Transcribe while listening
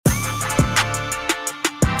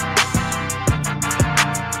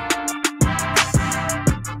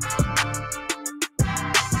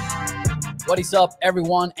What is up,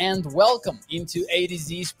 everyone, and welcome into A to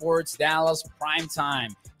Z Sports Dallas Primetime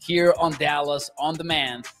here on Dallas On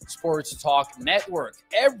Demand Sports Talk Network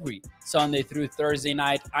every Sunday through Thursday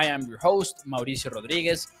night. I am your host, Mauricio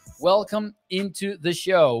Rodriguez. Welcome into the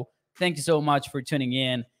show. Thank you so much for tuning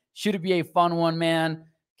in. Should be a fun one, man.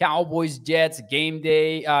 Cowboys, Jets, game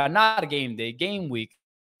day, not a game day, game week,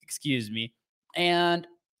 excuse me. And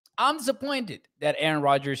I'm disappointed that Aaron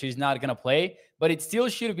Rodgers is not going to play, but it still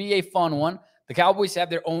should be a fun one. The Cowboys have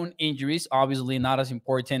their own injuries, obviously not as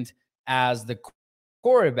important as the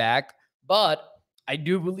quarterback, but I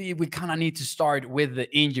do believe we kind of need to start with the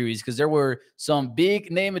injuries because there were some big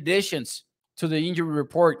name additions to the injury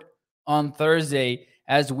report on Thursday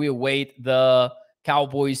as we await the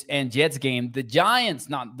Cowboys and Jets game. The Giants,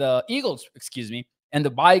 not the Eagles, excuse me, and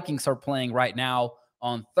the Vikings are playing right now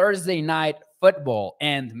on Thursday night football.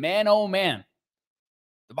 And man, oh man,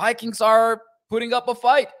 the Vikings are putting up a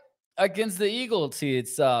fight against the Eagles. See,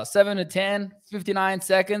 it's 7-10, 59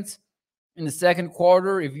 seconds in the second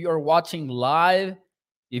quarter. If you are watching live,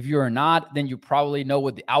 if you are not, then you probably know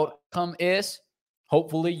what the outcome is.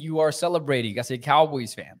 Hopefully you are celebrating as a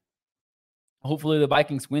Cowboys fan. Hopefully the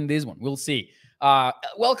Vikings win this one. We'll see.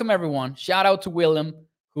 Welcome, everyone. Shout out to William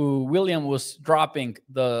was dropping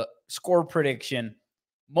the score prediction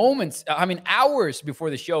hours before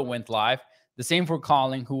the show went live. The same for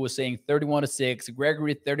Colin, who was saying 31-6,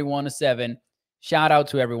 Gregory 31-7. Shout out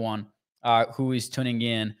to everyone who is tuning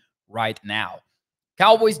in right now.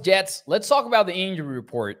 Cowboys, Jets. Let's talk about the injury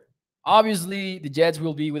report. Obviously, the Jets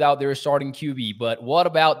will be without their starting QB, but what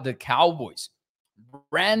about the Cowboys?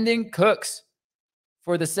 Brandon Cooks,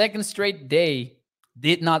 for the second straight day,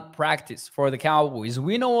 did not practice for the Cowboys.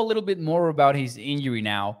 We know a little bit more about his injury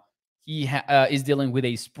now. He is dealing with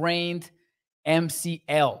a sprained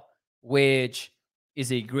MCL, which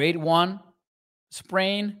is a grade 1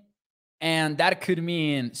 sprain. And that could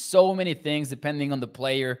mean so many things depending on the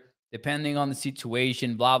player, depending on the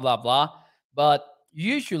situation, blah, blah, blah. But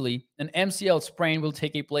usually an MCL sprain will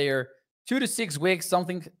take a player 2 to 6 weeks,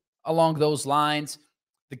 something along those lines.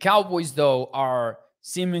 The Cowboys, though, are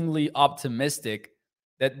seemingly optimistic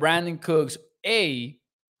that Brandon Cooks, A,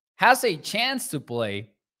 has a chance to play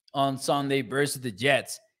on Sunday versus the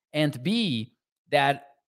Jets, and B, that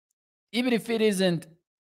even if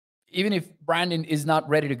Brandon is not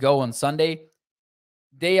ready to go on Sunday,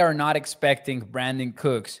 they are not expecting Brandon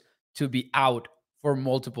Cooks to be out for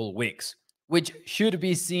multiple weeks, which should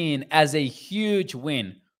be seen as a huge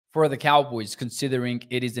win for the Cowboys, considering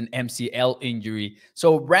it is an MCL injury.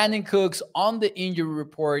 So Brandon Cooks on the injury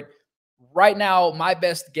report right now, my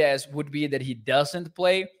best guess would be that he doesn't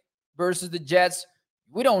play versus the Jets.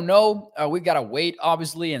 We don't know. We got to wait,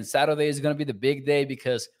 obviously, and Saturday is going to be the big day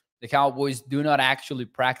because the Cowboys do not actually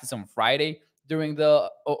practice on Friday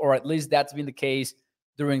or at least that's been the case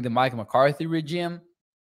during the Mike McCarthy regime.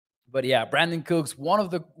 But yeah, Brandon Cooks, one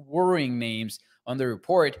of the worrying names on the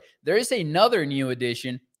report. There is another new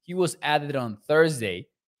addition. He was added on Thursday.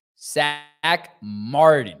 Zach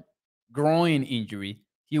Martin, groin injury.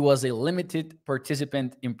 He was a limited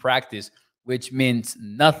participant in practice, which means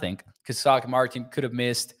nothing because Zach Martin could have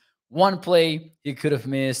missed one play. He could have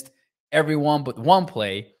missed everyone but one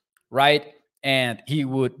play, right? And he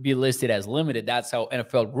would be listed as limited. That's how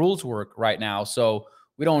NFL rules work right now. So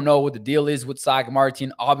we don't know what the deal is with Zach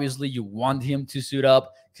Martin. Obviously, you want him to suit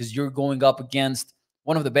up because you're going up against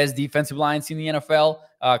one of the best defensive lines in the NFL.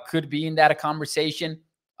 Could be in that conversation.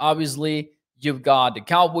 Obviously, you've got the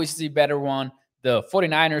Cowboys as a better one, the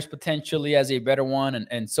 49ers potentially as a better one,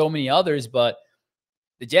 and so many others. But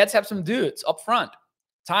the Jets have some dudes up front.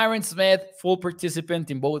 Tyron Smith, full participant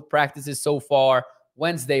in both practices so far.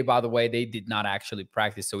 Wednesday, by the way, they did not actually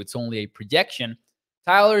practice, so it's only a projection.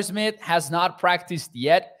 Tyler Smith has not practiced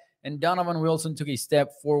yet, and Donovan Wilson took a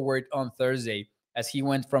step forward on Thursday as he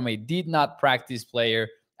went from a did not practice player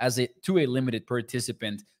to a limited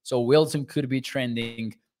participant. So Wilson could be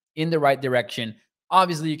trending in the right direction.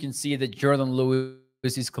 Obviously, you can see that Jordan Lewis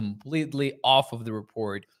is completely off of the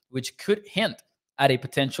report, which could hint at a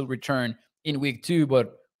potential return in week 2,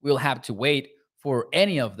 but we'll have to wait for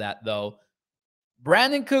any of that, though.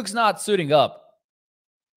 Brandon Cooks not suiting up,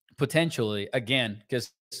 potentially, again,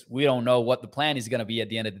 because we don't know what the plan is going to be at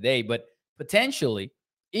the end of the day, but potentially,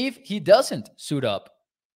 if he doesn't suit up,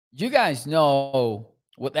 you guys know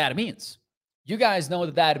what that means. You guys know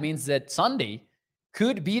that means that Sunday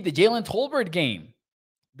could be the Jalen Tolbert game,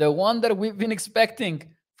 the one that we've been expecting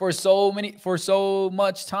for so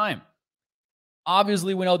much time.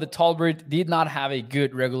 Obviously, we know that Tolbert did not have a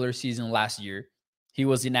good regular season last year. He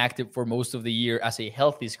was inactive for most of the year as a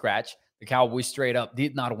healthy scratch. The Cowboys straight up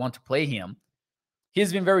did not want to play him.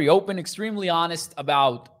 He's been very open, extremely honest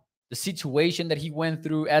about the situation that he went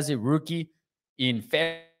through as a rookie. In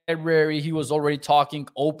February, he was already talking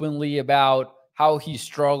openly about how he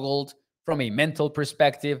struggled from a mental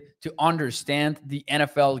perspective to understand the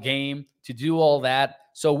NFL game, to do all that.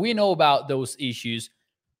 So we know about those issues.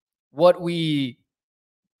 What we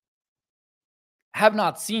have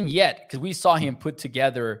not seen yet, because we saw him put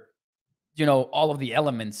together, all of the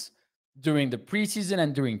elements during the preseason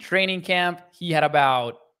and during training camp. He had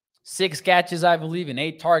about 6 catches, I believe, and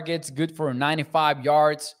 8 targets, good for 95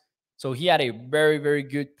 yards. So he had a very, very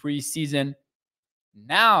good preseason.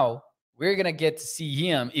 Now we're gonna get to see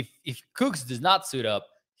him. If Cooks does not suit up,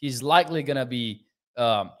 he's likely gonna be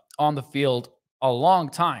on the field a long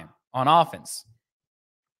time on offense,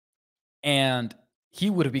 and he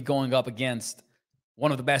would be going up against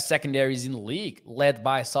one of the best secondaries in the league, led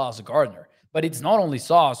by Sauce Gardner. But it's not only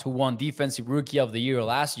Sauce who won Defensive Rookie of the Year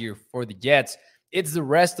last year for the Jets. It's the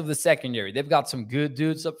rest of the secondary. They've got some good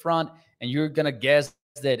dudes up front, and you're gonna guess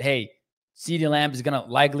that, hey, CeeDee Lamb is gonna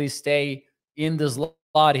likely stay in the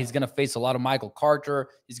slot. He's gonna face a lot of Michael Carter.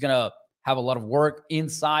 He's gonna have a lot of work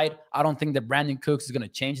inside. I don't think that Brandon Cooks is gonna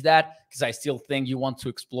change that, because I still think you want to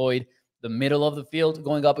exploit the middle of the field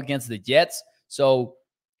going up against the Jets. So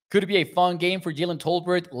could it be a fun game for Jalen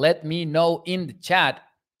Tolbert? Let me know in the chat.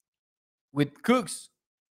 With Cooks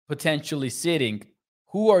potentially sitting,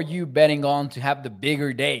 who are you betting on to have the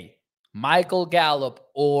bigger day? Michael Gallup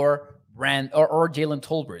or Jalen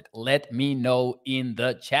Tolbert? Let me know in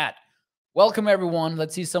the chat. Welcome, everyone.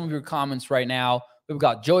 Let's see some of your comments right now. We've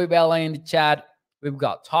got Joey Bella in the chat. We've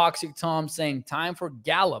got Toxic Tom saying time for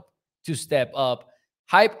Gallup to step up.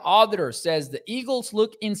 Hype Auditor says the Eagles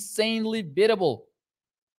look insanely biddable.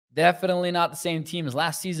 Definitely not the same team as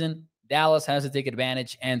last season. Dallas has to take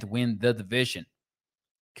advantage and win the division.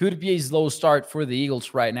 Could be a slow start for the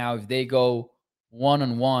Eagles right now if they go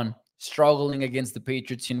 1-1, struggling against the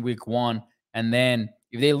Patriots in week 1. And then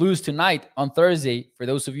if they lose tonight on Thursday, for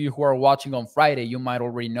those of you who are watching on Friday, you might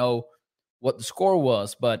already know what the score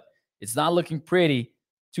was, but it's not looking pretty.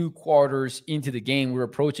 2 quarters into the game, we're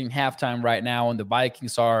approaching halftime right now, and the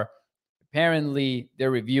Vikings are apparently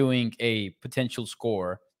they're reviewing a potential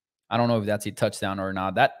score. I don't know if that's a touchdown or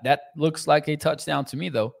not. That looks like a touchdown to me,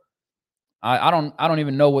 though. I don't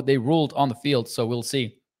even know what they ruled on the field, so we'll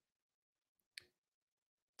see.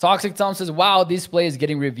 Toxic Tom says, "Wow, this play is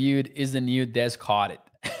getting reviewed. Is the new Des caught it?"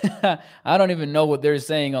 I don't even know what they're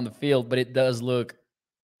saying on the field, but it does look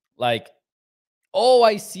like, oh,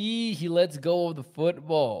 I see. He lets go of the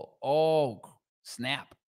football. Oh,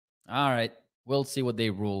 snap. All right, we'll see what they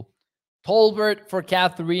rule. Tolbert for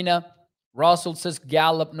Katharina. Russell says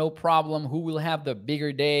Gallup, no problem. Who will have the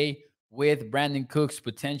bigger day with Brandon Cooks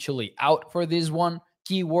potentially out for this one?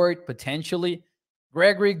 Keyword potentially.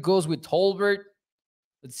 Gregory goes with Tolbert.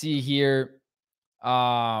 Let's see here.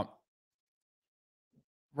 Russell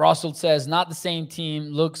says not the same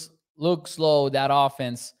team. Looks slow. That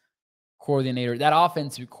offensive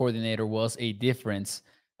coordinator was a difference.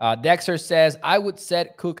 Dexter says I would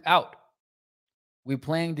set Cook out. We're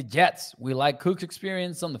playing the Jets. We like Cook's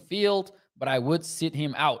experience on the field, but I would sit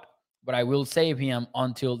him out. But I will save him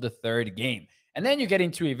until the 3rd game. And then you get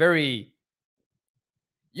into a very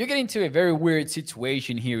weird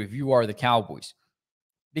situation here if you are the Cowboys.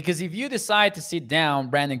 Because if you decide to sit down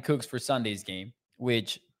Brandon Cooks for Sunday's game,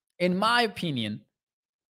 which in my opinion,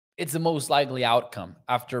 it's the most likely outcome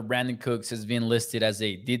after Brandon Cooks has been listed as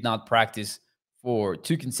a did not practice for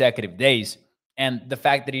 2 consecutive days. And the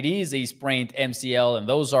fact that it is a sprained MCL, and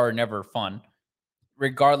those are never fun,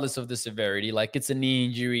 regardless of the severity. Like, it's a knee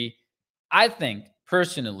injury. I think,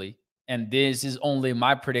 personally, and this is only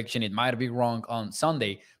my prediction, it might be wrong on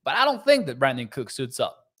Sunday, but I don't think that Brandon Cooks suits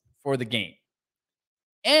up for the game.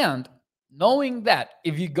 And knowing that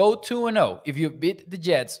if you go 2-0, if you beat the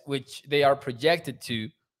Jets, which they are projected to,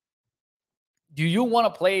 do you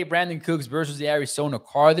want to play Brandon Cooks versus the Arizona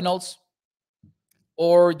Cardinals?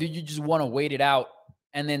 Or do you just want to wait it out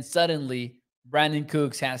and then suddenly Brandon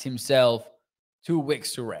Cooks has himself 2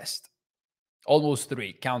 weeks to rest? Almost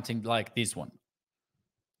 3, counting like this one.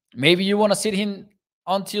 Maybe you want to sit him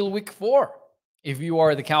until week 4 if you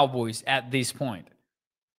are the Cowboys at this point.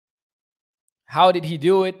 How did he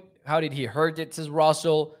do it? How did he hurt it, says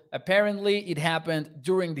Russell? Apparently, it happened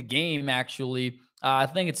during the game, actually. I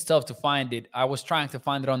think it's tough to find it. I was trying to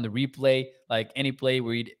find it on the replay, like any play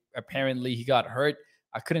where apparently he got hurt.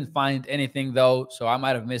 I couldn't find anything, though, so I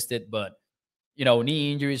might have missed it. But,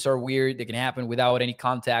 knee injuries are weird. They can happen without any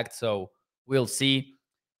contact, so we'll see.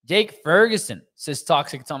 Jake Ferguson says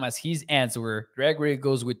Toxic Tom as his answer. Gregory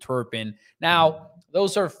goes with Turpin. Now,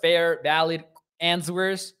 those are fair, valid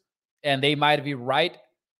answers. and they might be right.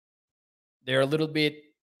 They're a little bit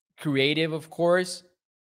creative, of course,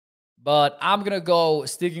 but I'm going to go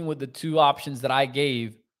sticking with the two options that I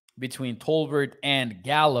gave between Tolbert and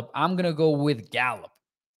Gallup. I'm going to go with Gallup.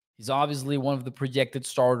 He's obviously one of the projected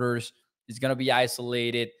starters. He's going to be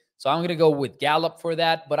isolated. So I'm going to go with Gallup for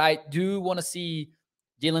that. But I do want to see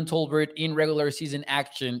Jalen Tolbert in regular season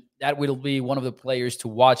action. That will be one of the players to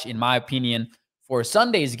watch, in my opinion, for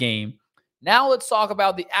Sunday's game. Now let's talk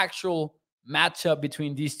about the actual matchup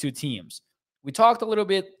between these two teams. We talked a little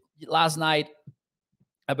bit last night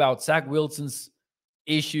about Zach Wilson's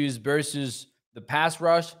issues versus the pass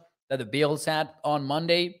rush that the Bills had on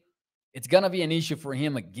Monday. It's going to be an issue for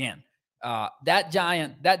him again. That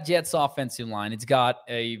Jets offensive line, it's got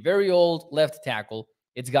a very old left tackle.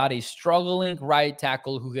 It's got a struggling right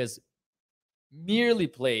tackle who has barely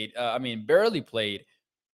played in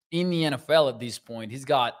the NFL at this point. He's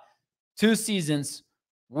got 2 seasons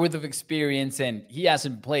worth of experience, and he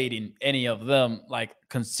hasn't played in any of them like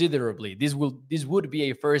considerably. This would be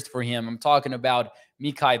a first for him. I'm talking about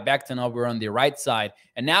Mekhi Becton over on the right side,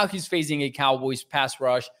 and now he's facing a Cowboys pass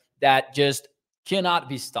rush that just cannot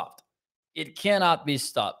be stopped. It cannot be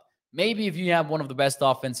stopped. Maybe if you have one of the best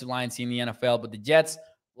offensive lines in the NFL, but the Jets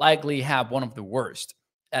likely have one of the worst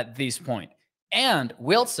at this point. And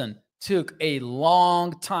Wilson took a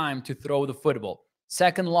long time to throw the football.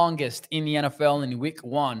 Second longest in the NFL in week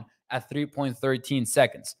 1 at 3.13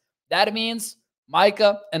 seconds. That means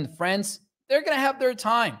Micah and friends, they're going to have their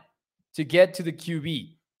time to get to the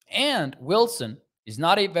QB. And Wilson is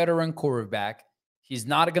not a veteran quarterback. He's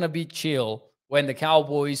not going to be chill when the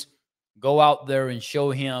Cowboys go out there and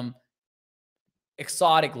show him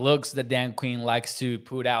exotic looks that Dan Quinn likes to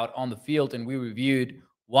put out on the field. And we reviewed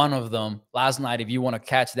one of them last night. If you want to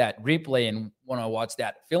catch that replay and want to watch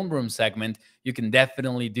that film room segment, you can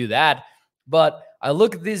definitely do that. But I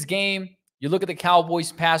look at this game, you look at the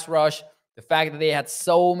Cowboys pass rush, the fact that they had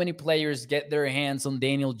so many players get their hands on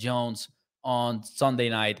Daniel Jones on Sunday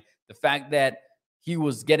night, the fact that he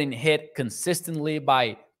was getting hit consistently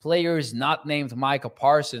by players not named Micah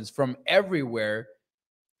Parsons from everywhere.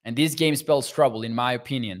 And this game spells trouble, in my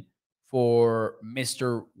opinion, for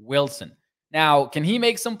Mr. Wilson. Now, can he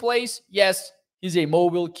make some plays? Yes, he's a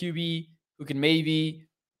mobile QB who can maybe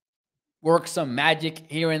work some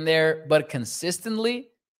magic here and there, but consistently,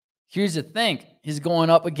 here's the thing. He's going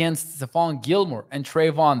up against Stephon Gilmore and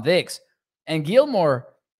Trayvon Diggs. And Gilmore,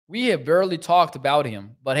 we have barely talked about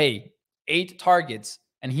him, but hey, 8 targets,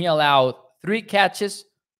 and he allowed 3 catches,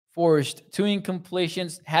 forced 2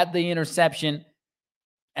 incompletions, had the interception,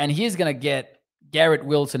 and he's going to get Garrett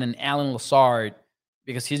Wilson and Alan Lazard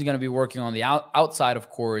because he's going to be working on the outside, of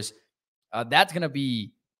course. That's going to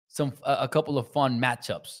be a couple of fun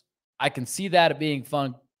matchups. I can see that being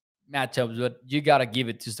fun matchups, but you got to give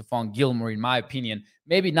it to Stephon Gilmore, in my opinion.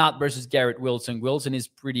 Maybe not versus Garrett Wilson. Wilson is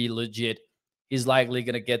pretty legit. He's likely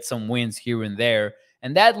going to get some wins here and there.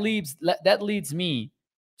 And that leads me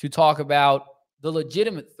to talk about the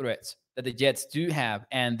legitimate threats that the Jets do have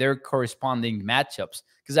and their corresponding matchups.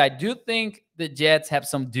 Because I do think the Jets have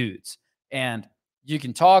some dudes. And you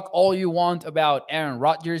can talk all you want about Aaron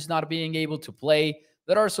Rodgers not being able to play.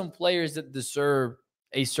 There are some players that deserve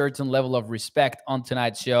a certain level of respect on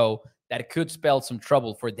tonight's show that could spell some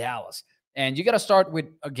trouble for Dallas. And you got to start with,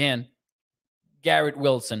 again, Garrett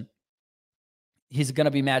Wilson. He's going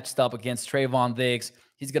to be matched up against Trayvon Diggs.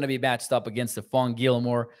 He's going to be matched up against Stephon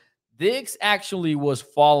Gilmore. Diggs actually was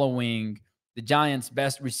following the Giants'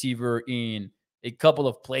 best receiver in a couple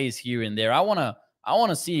of plays here and there. I want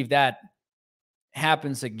to see if that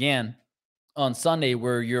happens again on Sunday,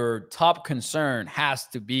 where your top concern has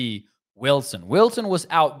to be Wilson. Wilson was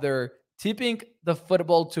out there tipping the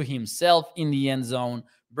football to himself in the end zone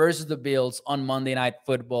versus the Bills on Monday Night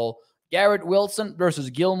Football. Garrett Wilson versus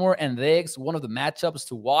Gilmore and Diggs, one of the matchups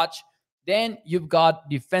to watch. Then you've got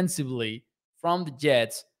defensively from the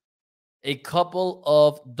Jets a couple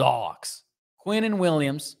of dogs. Quinnen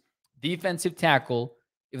Williams, defensive tackle.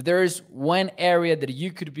 If there's one area that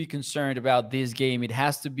you could be concerned about this game, it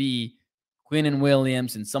has to be Quinnen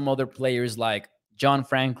Williams and some other players like John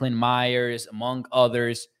Franklin Myers, among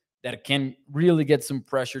others, that can really get some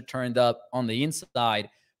pressure turned up on the inside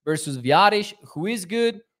versus Viadish, who is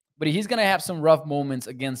good, but he's going to have some rough moments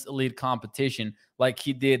against elite competition like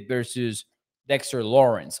he did versus Dexter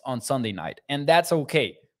Lawrence on Sunday night. And that's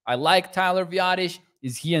okay. I like Tyler Viadish.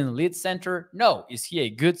 Is he an elite center? No. Is he a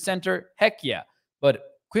good center? Heck yeah. But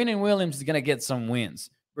Quinnen Williams is going to get some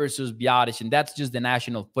wins versus Viadish, and that's just the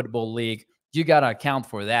National Football League. You got to account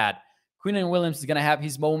for that. Quinnen Williams is going to have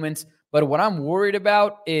his moments, but what I'm worried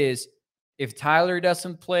about is if Tyler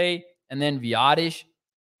doesn't play and then Viadish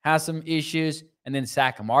has some issues, and then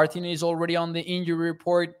Zach Martin is already on the injury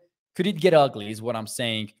report. Could it get ugly, is what I'm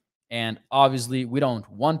saying. And obviously, we don't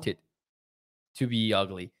want it to be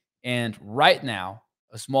ugly. And right now,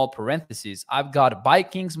 a small parenthesis, I've got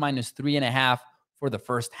Vikings minus 3.5 for the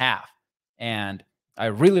first half. And I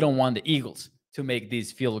really don't want the Eagles to make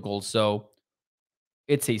these field goals. So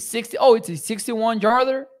it's a 60. Oh, it's a 61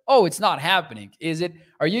 yarder. Oh, it's not happening. Is it?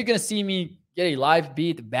 Are you going to see me get a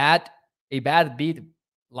bad beat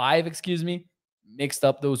live, excuse me? Mixed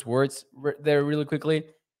up those words there really quickly.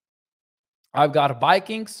 I've got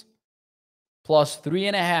Vikings plus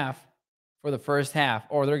 3.5 for the first half,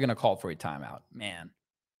 or they're going to call for a timeout. Man,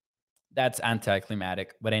 that's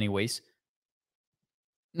anticlimactic. But anyways,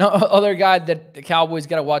 no other guy that the Cowboys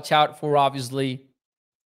got to watch out for, obviously,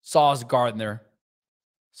 Sauce Gardner.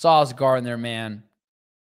 Sauce Gardner, man.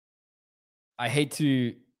 I hate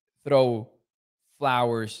to throw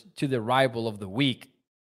flowers to the rival of the week,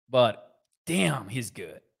 but damn, he's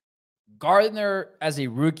good. Gardner, as a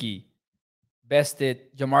rookie,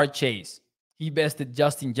 bested Jamar Chase. He bested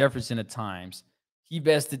Justin Jefferson at times. He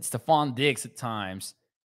bested Stephon Diggs at times.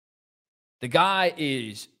 The guy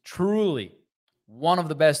is truly one of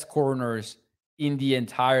the best corners in the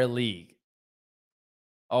entire league.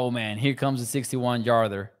 Oh, man, here comes the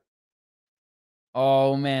 61-yarder.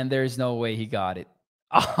 Oh, man, there's no way he got it.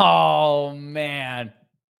 Oh, man.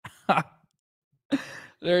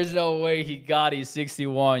 There's no way he got a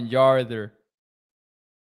 61-yarder.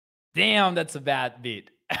 Damn, that's a bad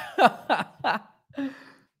beat.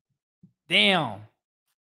 Damn.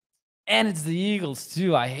 And it's the Eagles,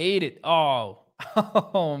 too. I hate it. Oh,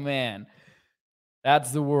 oh, man.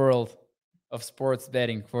 That's the world of sports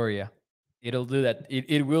betting for you. It'll do that.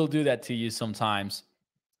 It will do that to you sometimes.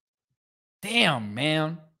 Damn,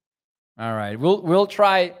 man. All right. We'll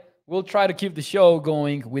try to keep the show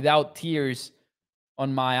going without tears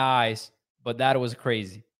on my eyes, but that was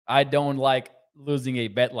crazy. I don't like losing a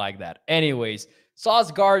bet like that. Anyways,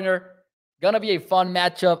 Sauce Gardner, gonna be a fun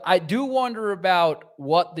matchup. I do wonder about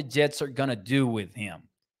what the Jets are gonna do with him,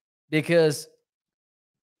 because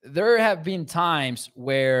there have been times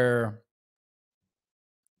where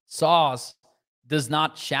Sauce does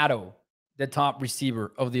not shadow the top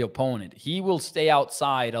receiver of the opponent. He will stay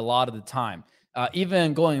outside a lot of the time.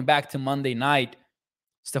 Even going back to Monday night,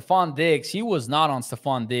 Stephon Diggs, he was not on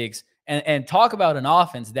Stephon Diggs. And talk about an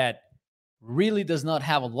offense that really does not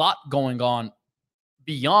have a lot going on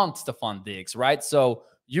beyond Stephon Diggs, right? So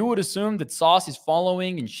you would assume that Sauce is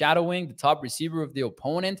following and shadowing the top receiver of the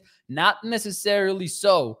opponent. Not necessarily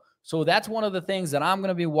so. So that's one of the things that I'm going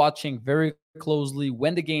to be watching very closely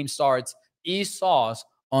when the game starts, is Sauce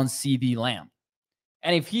on CeeDee Lamb.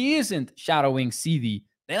 And if he isn't shadowing CeeDee,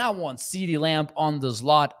 then I want CeeDee Lamb on the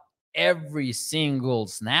slot every single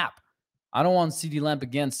snap. I don't want CeeDee Lamb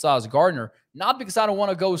against Sauce Gardner, not because I don't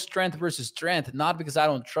want to go strength versus strength, not because I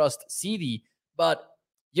don't trust CeeDee, but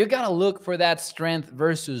you got to look for that strength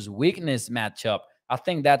versus weakness matchup. I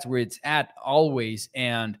think that's where it's at always,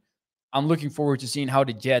 and I'm looking forward to seeing how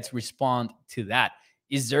the Jets respond to that.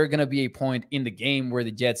 Is there going to be a point in the game where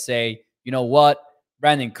the Jets say, you know what,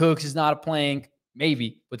 Brandon Cooks is not playing?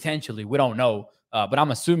 Maybe, potentially. We don't know, but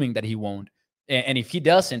I'm assuming that he won't. And if he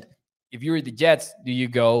doesn't, if you're the Jets, do you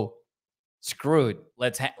go, screw it,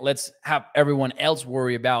 let's have everyone else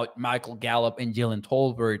worry about Michael Gallup and Jalen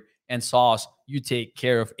Tolbert, and Sauce, you take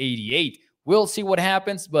care of 88. We'll see what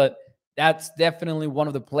happens, but that's definitely one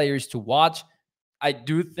of the players to watch. I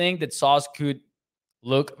do think that Sauce could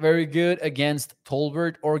look very good against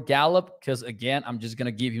Tolbert or Gallup, because, again, I'm just going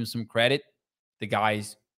to give him some credit. The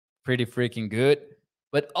guy's pretty freaking good.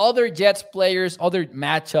 But other Jets players, other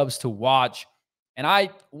matchups to watch, and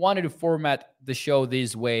I wanted to format the show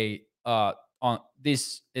this way on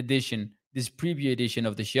this edition, this preview edition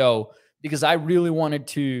of the show, because I really wanted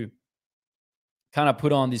to kind of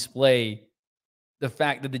put on display the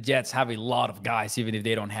fact that the Jets have a lot of guys, even if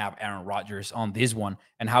they don't have Aaron Rodgers on this one,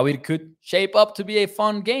 and how it could shape up to be a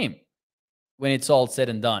fun game when it's all said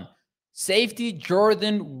and done. Safety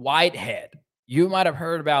Jordan Whitehead. You might have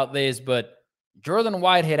heard about this, but Jordan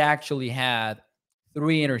Whitehead actually had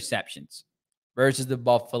 3 interceptions versus the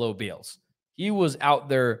Buffalo Bills. He was out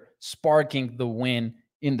there sparking the win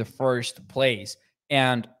in the first place.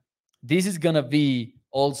 And this is going to be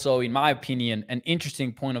also, in my opinion, an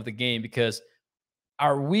interesting point of the game, because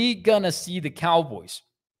are we going to see the Cowboys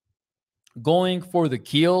going for the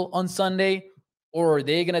kill on Sunday, or are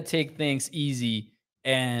they going to take things easy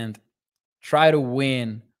and try to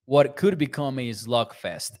win what could become a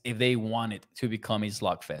slugfest if they want it to become a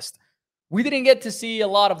slugfest? We didn't get to see a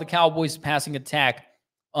lot of the Cowboys passing attack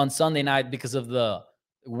on Sunday night because of the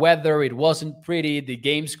Weather, it wasn't pretty. The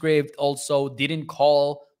game script also didn't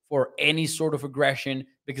call for any sort of aggression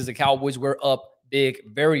because the Cowboys were up big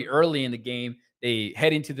very early in the game. They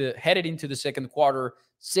headed into the second quarter,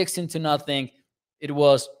 16-0. It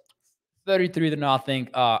was 33-0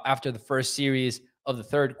 after the first series of the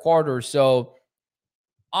third quarter. So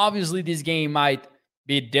obviously, this game might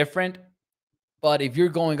be different. But if you're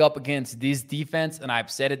going up against this defense, and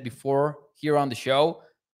I've said it before here on the show,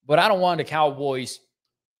 but I don't want the Cowboys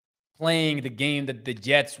playing the game that the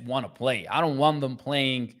Jets want to play. I don't want them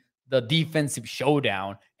playing the defensive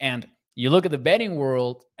showdown. And you look at the betting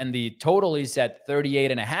world, and the total is at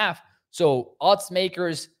 38.5. So odds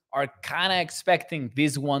makers are kind of expecting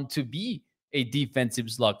this one to be a defensive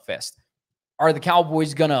slugfest. Are the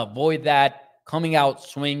Cowboys going to avoid that, coming out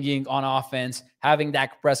swinging on offense, having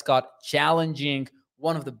Dak Prescott challenging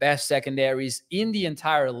one of the best secondaries in the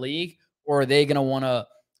entire league? Or are they going to want to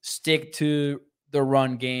stick to the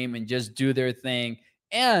run game and just do their thing?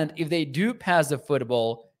 And if they do pass the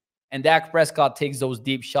football and Dak Prescott takes those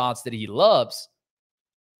deep shots that he loves,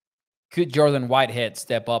 could Jordan Whitehead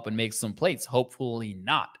step up and make some plays? Hopefully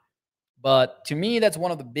not. But to me, that's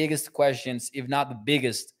one of the biggest questions, if not the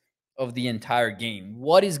biggest, of the entire game.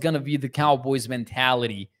 What is going to be the Cowboys'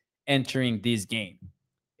 mentality entering this game?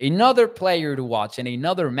 Another player to watch and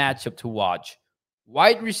another matchup to watch,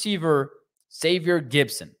 wide receiver Xavier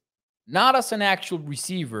Gipson. Not as an actual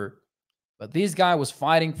receiver, but this guy was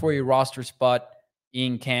fighting for a roster spot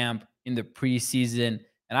in camp in the preseason.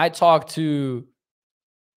 And I talked to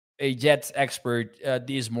a Jets expert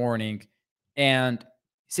this morning, and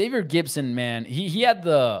Xavier Gipson, man, he had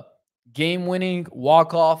the game-winning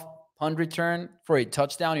walk-off punt return for a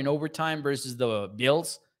touchdown in overtime versus the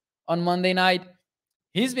Bills on Monday night.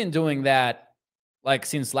 He's been doing that like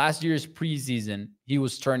since last year's preseason. He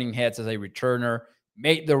was turning heads as a returner,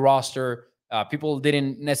 made the roster. People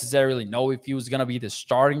didn't necessarily know if he was going to be the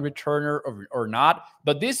starting returner or not.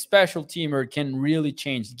 But this special teamer can really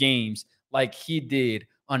change games like he did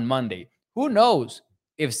on Monday. Who knows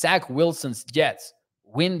if Zach Wilson's Jets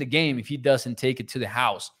win the game if he doesn't take it to the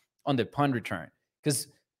house on the punt return? Because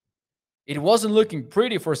it wasn't looking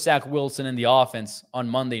pretty for Zach Wilson in the offense on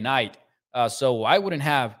Monday night. So I wouldn't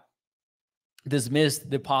have dismissed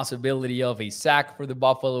the possibility of a sack for the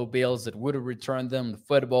Buffalo Bills that would have returned them the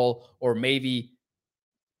football, or maybe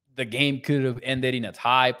the game could have ended in a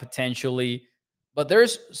tie potentially. But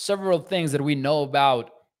there's several things that we know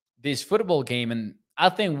about this football game, and I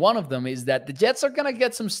think one of them is that the Jets are going to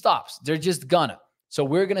get some stops. They're just gonna. So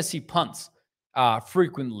we're going to see punts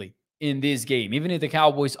frequently in this game. Even if the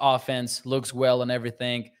Cowboys offense looks well and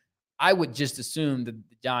everything, I would just assume that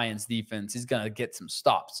the Giants defense is going to get some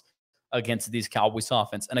stops against this Cowboys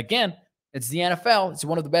offense. And again, it's the NFL. It's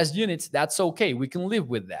one of the best units. That's okay. We can live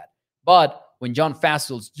with that. But when John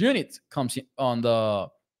Fassel's unit comes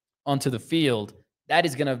onto the field, that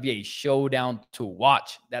is going to be a showdown to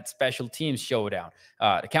watch, that special teams showdown.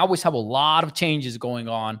 The Cowboys have a lot of changes going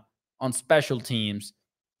on special teams,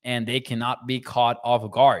 and they cannot be caught off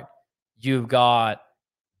guard. You've got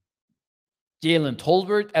Jalen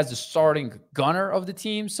Tolbert as the starting gunner of the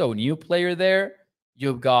team, so new player there.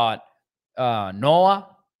 You've got Noah,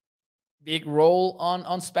 big role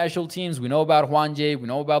on special teams. We know about Juan J. We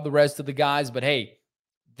know about the rest of the guys, but hey,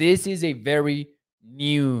 this is a very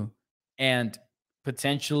new and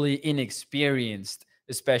potentially inexperienced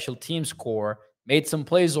special teams core. Made some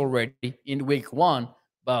plays already in week one,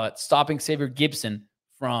 but stopping Xavier Gipson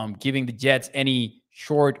from giving the Jets any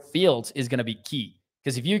short fields is going to be key.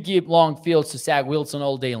 Because if you give long fields to Zach Wilson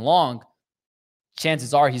all day long,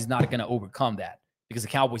 chances are he's not going to overcome that, because the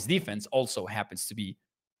Cowboys defense also happens to be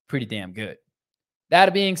pretty damn good.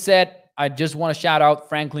 That being said, I just want to shout out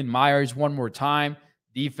Franklin Myers one more time.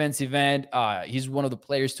 Defensive end. He's one of the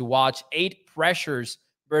players to watch. 8 pressures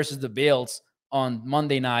versus the Bills on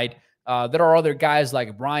Monday night. There are other guys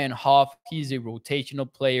like Brian Huff. He's a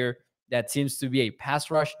rotational player that seems to be a pass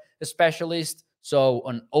rush specialist. So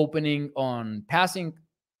an opening on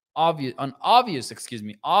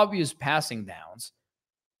obvious passing downs,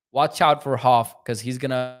 watch out for Huff, because he's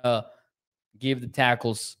going to give the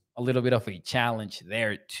tackles a little bit of a challenge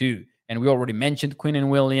there too. And we already mentioned Quinnen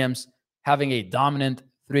Williams. Having a dominant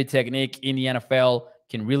 3 technique in the NFL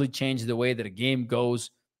can really change the way that a game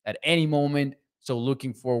goes at any moment. So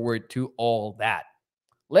looking forward to all that.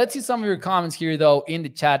 Let's see some of your comments here, though, in the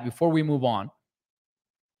chat before we move on.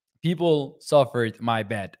 People suffered my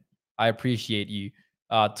bet. I appreciate you.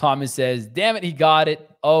 Thomas says, damn it, he got it.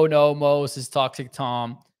 Oh, no, Mo, says Toxic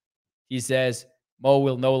Tom. He says, Mo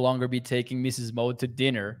will no longer be taking Mrs. Mo to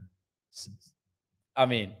dinner. I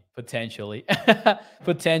mean, potentially,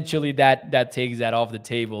 potentially that takes that off the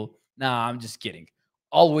table. Nah, I'm just kidding.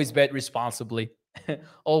 Always bet responsibly.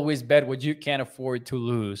 Always bet what you can afford to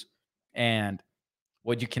lose, and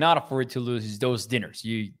what you cannot afford to lose is those dinners.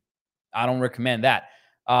 I don't recommend that.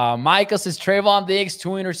 Michael says Trayvon Diggs, 2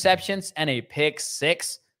 interceptions and a pick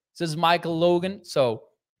six. Says Michael Logan. So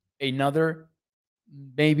another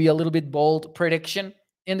maybe a little bit bold prediction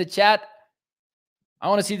in the chat. I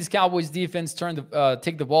want to see this Cowboys defense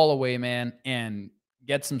take the ball away, man, and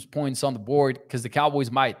get some points on the board because the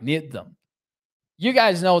Cowboys might need them. You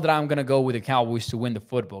guys know that I'm going to go with the Cowboys to win the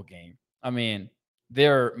football game. I mean,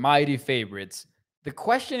 they're mighty favorites. The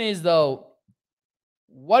question is, though,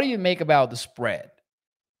 what do you make about the spread?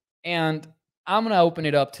 And I'm going to open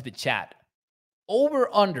it up to the chat. Over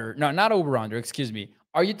under, no, not over under, excuse me.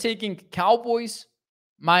 Are you taking Cowboys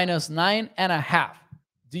minus 9.5?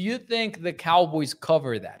 Do you think the Cowboys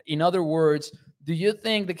cover that? In other words, do you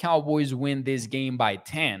think the Cowboys win this game by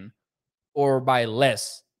 10 or by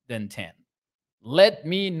less than 10? Let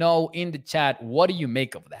me know in the chat, what do you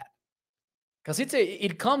make of that? Because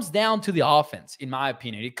it comes down to the offense, in my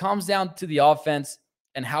opinion. It comes down to the offense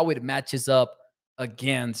and how it matches up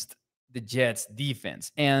against the Jets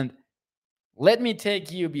defense. And let me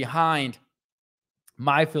take you behind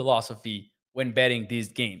my philosophy when betting these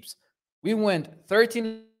games. We went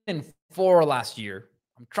 13-4 last year.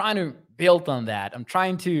 I'm trying to build on that. I'm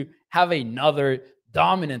trying to have another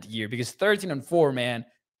dominant year because 13-4, man,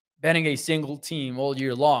 betting a single team all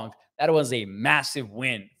year long, that was a massive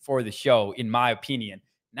win for the show, in my opinion.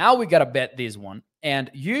 Now we got to bet this one.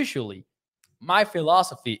 And usually my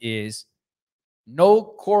philosophy is no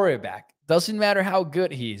quarterback. Doesn't matter how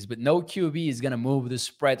good he is, but no QB is going to move the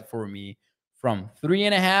spread for me from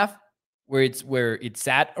 3.5, where it's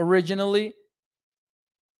at originally.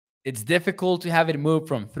 It's difficult to have it move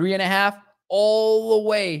from 3.5 all the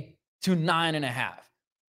way to 9.5.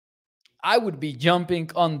 I would be jumping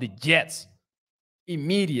on the Jets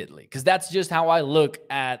immediately because that's just how I look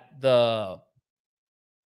at the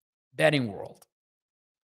betting world.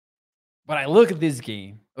 But I look at this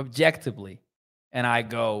game objectively and I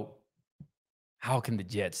go, how can the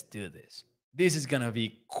Jets do this? This is going to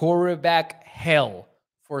be quarterback hell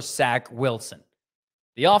for Zach Wilson.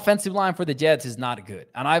 The offensive line for the Jets is not good.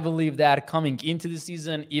 And I believe that coming into the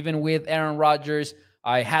season, even with Aaron Rodgers,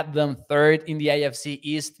 I had them third in the AFC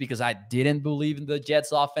East because I didn't believe in the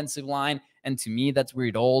Jets offensive line. And to me, that's where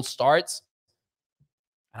it all starts.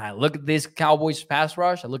 And I look at this Cowboys pass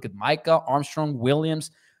rush. I look at Micah, Armstrong, Williams,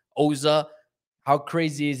 Oza. How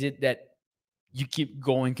crazy is it that you keep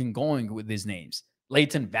going and going with these names?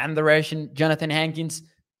 Leighton Van Der Esch and Jonathan Hankins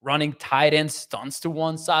running tight end stunts to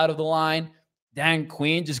one side of the line. Dan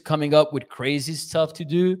Quinn just coming up with crazy stuff to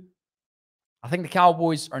do. I think the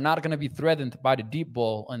Cowboys are not going to be threatened by the deep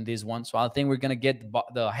ball on this one. So I think we're going to get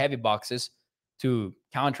the heavy boxes to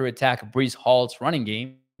counterattack Breece Hall's running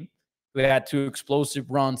game. We had 2 explosive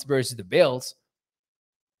runs versus the Bills.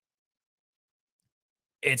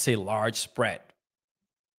 It's a large spread,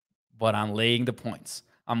 but I'm laying the points.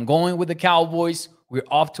 I'm going with the Cowboys. We're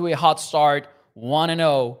off to a hot start,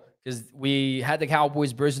 1-0, because we had the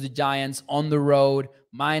Cowboys versus the Giants on the road,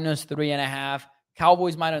 minus 3.5.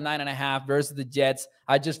 Cowboys minus 9.5 versus the Jets.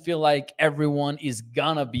 I just feel like everyone is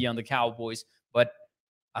going to be on the Cowboys, but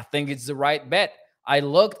I think it's the right bet. I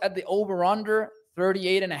looked at the over-under,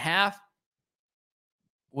 38.5.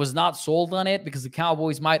 Was not sold on it because the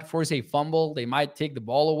Cowboys might force a fumble. They might take the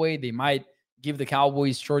ball away. They might give the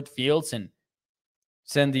Cowboys short fields and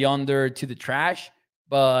send the under to the trash.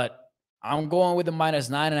 But I'm going with the minus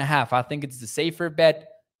 9.5. I think it's the safer bet.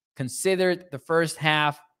 Considered the first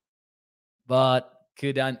half, but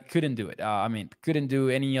couldn't do it. Couldn't do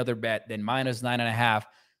any other bet than minus 9.5.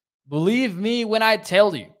 Believe me when I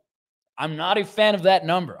tell you, I'm not a fan of that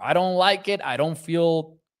number. I don't like it. I don't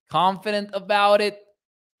feel confident about it.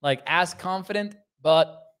 Like as confident,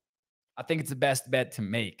 but I think it's the best bet to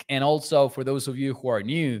make. And also for those of you who are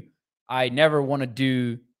new, I never want to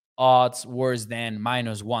do odds worse than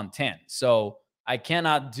minus 110. So I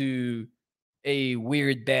cannot do a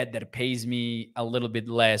weird bet that pays me a little bit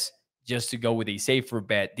less just to go with a safer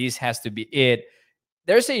bet. This has to be it.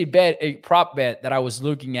 There's a prop bet that I was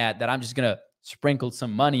looking at that I'm just going to sprinkle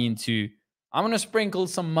some money into. I'm going to sprinkle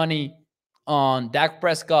some money on Dak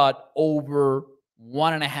Prescott over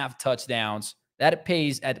 1.5 touchdowns. That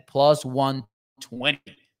pays at plus 120.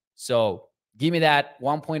 So give me that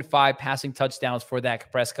 1.5 passing touchdowns for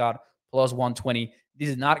Dak Prescott plus 120. This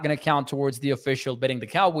is not going to count towards the official betting the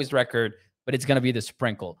Cowboys record, but it's going to be the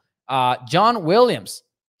sprinkle. John Williams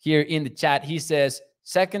here in the chat, he says,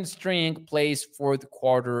 second string plays fourth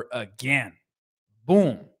quarter again.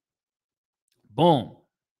 Boom. Boom.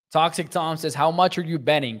 Toxic Tom says, how much are you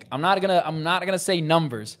betting? I'm not gonna say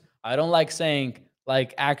numbers. I don't like saying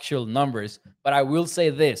like actual numbers, but I will say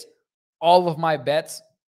this. All of my bets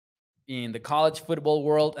in the college football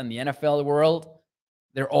world and the NFL world,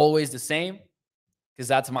 they're always the same because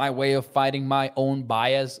that's my way of fighting my own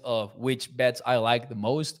bias of which bets I like the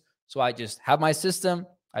most. So I just have my system,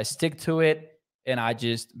 I stick to it, and I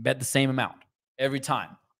just bet the same amount every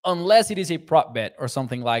time, unless it is a prop bet or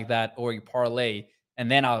something like that or a parlay. And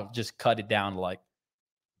then I'll just cut it down like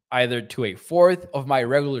either to a fourth of my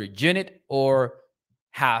regular unit or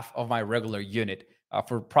half of my regular unit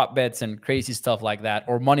for prop bets and crazy stuff like that,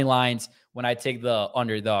 or money lines when I take the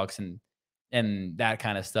underdogs and that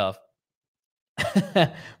kind of stuff.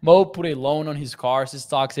 Mo put a loan on his cars. Is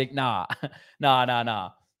toxic. Nah, nah.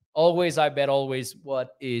 Always, I bet always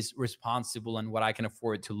what is responsible and what I can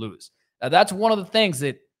afford to lose. Now, that's one of the things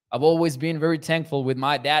that I've always been very thankful with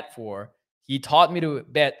my dad for. He taught me to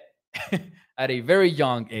bet at a very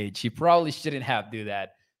young age. He probably shouldn't have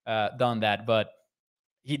done that, but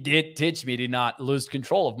he did teach me to not lose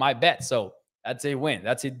control of my bet. So that's a win.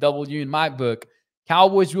 That's a W in my book.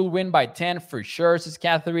 Cowboys will win by 10 for sure, says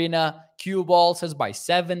Katharina. Q Ball says by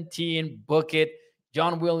 17. Book it.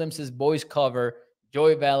 John Williams says boys cover.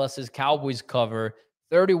 Joey Vela says Cowboys cover.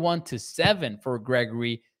 31-7 for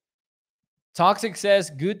Gregory. Toxic says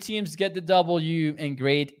good teams get the W and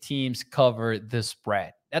great teams cover the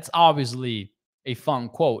spread. That's obviously a fun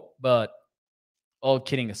quote, but all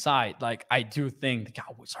kidding aside, like I do think the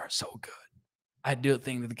Cowboys are so good. I do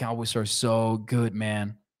think that the Cowboys are so good,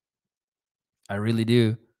 man. I really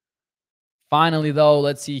do. Finally, though,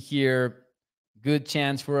 let's see here. Good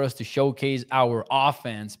chance for us to showcase our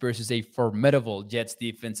offense versus a formidable Jets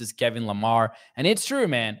defense, is Kevin Lamar. And it's true,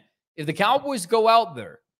 man. If the Cowboys go out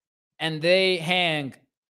there and they hang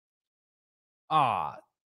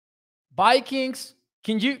Vikings,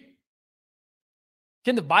 can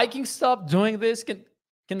the Vikings stop doing this?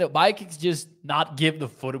 Can the Vikings just not give the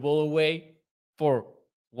football away for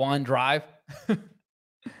one drive?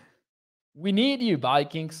 We need you,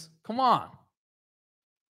 Vikings. Come on.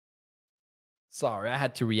 Sorry, I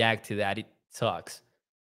had to react to that. It sucks.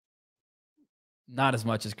 Not as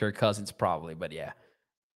much as Kirk Cousins, probably, but yeah.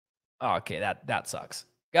 Okay, that sucks.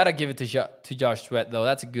 Gotta give it to Josh Sweat, though.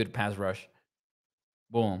 That's a good pass rush.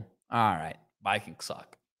 Boom. All right. Vikings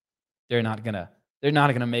suck. They're not gonna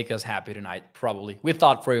make us happy tonight, probably. We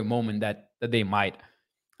thought for a moment that they might.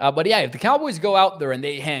 But yeah, if the Cowboys go out there and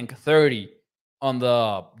they hang 30 on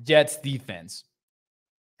the Jets defense,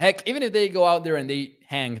 heck, even if they go out there and they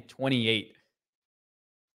hang 28,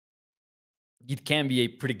 it can be a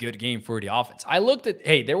pretty good game for the offense. I looked at,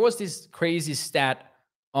 there was this crazy stat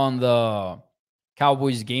on the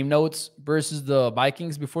Cowboys game notes versus the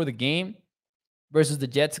Vikings before the game, versus the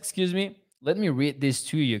Jets, excuse me. Let me read this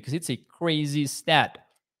to you because it's a crazy stat.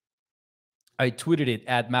 I tweeted it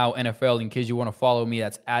at Mau NFL in case you want to follow me.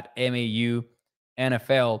 That's at MAU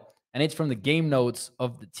NFL. And it's from the game notes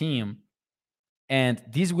of the team. And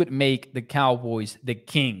these would make the Cowboys the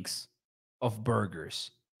kings of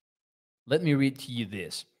burgers. Let me read to you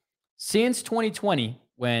this. Since 2020,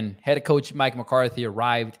 when head coach Mike McCarthy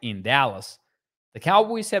arrived in Dallas, the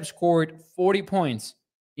Cowboys have scored 40 points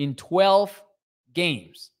in 12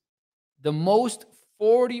 games. The most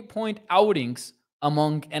 40-point outings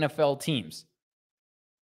among NFL teams.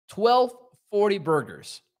 12 40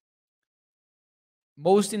 burgers.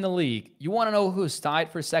 Most in the league. You want to know who's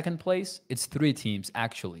tied for second place? It's 3 teams,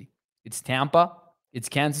 actually. It's Tampa, it's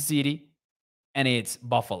Kansas City, and it's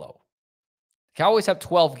Buffalo. The Cowboys have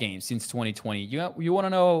 12 games since 2020. You want to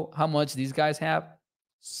know how much these guys have?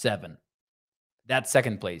 7. That's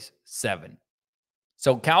second place, 7.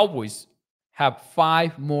 So Cowboys have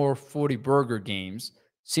 5 more 40-burger games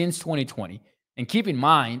since 2020. And keep in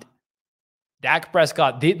mind, Dak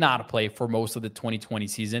Prescott did not play for most of the 2020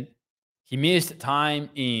 season. He missed time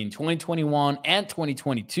in 2021 and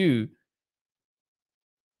 2022.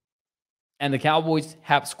 And the Cowboys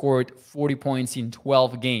have scored 40 points in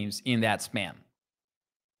 12 games in that span.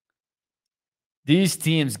 This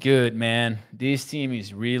team's good, man. This team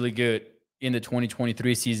is really good in the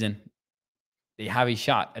 2023 season. They have a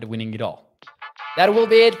shot at winning it all. That will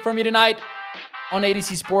be it for me tonight on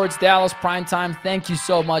ADC Sports Dallas Primetime. Thank you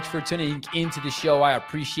so much for tuning into the show. I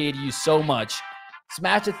appreciate you so much.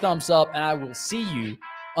 Smash a thumbs up, and I will see you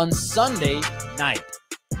on Sunday night.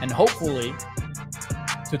 And hopefully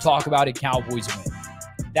to talk about a Cowboys win.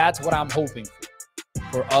 That's what I'm hoping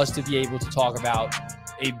for us to be able to talk about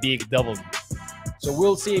a big W. So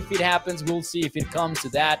we'll see if it happens. We'll see if it comes to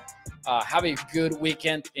that. Have a good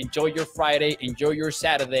weekend. Enjoy your Friday. Enjoy your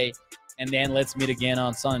Saturday. and then let's meet again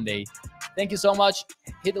on Sunday. Thank you so much.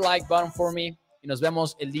 Hit the like button for me y nos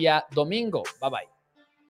vemos el día domingo. Bye bye.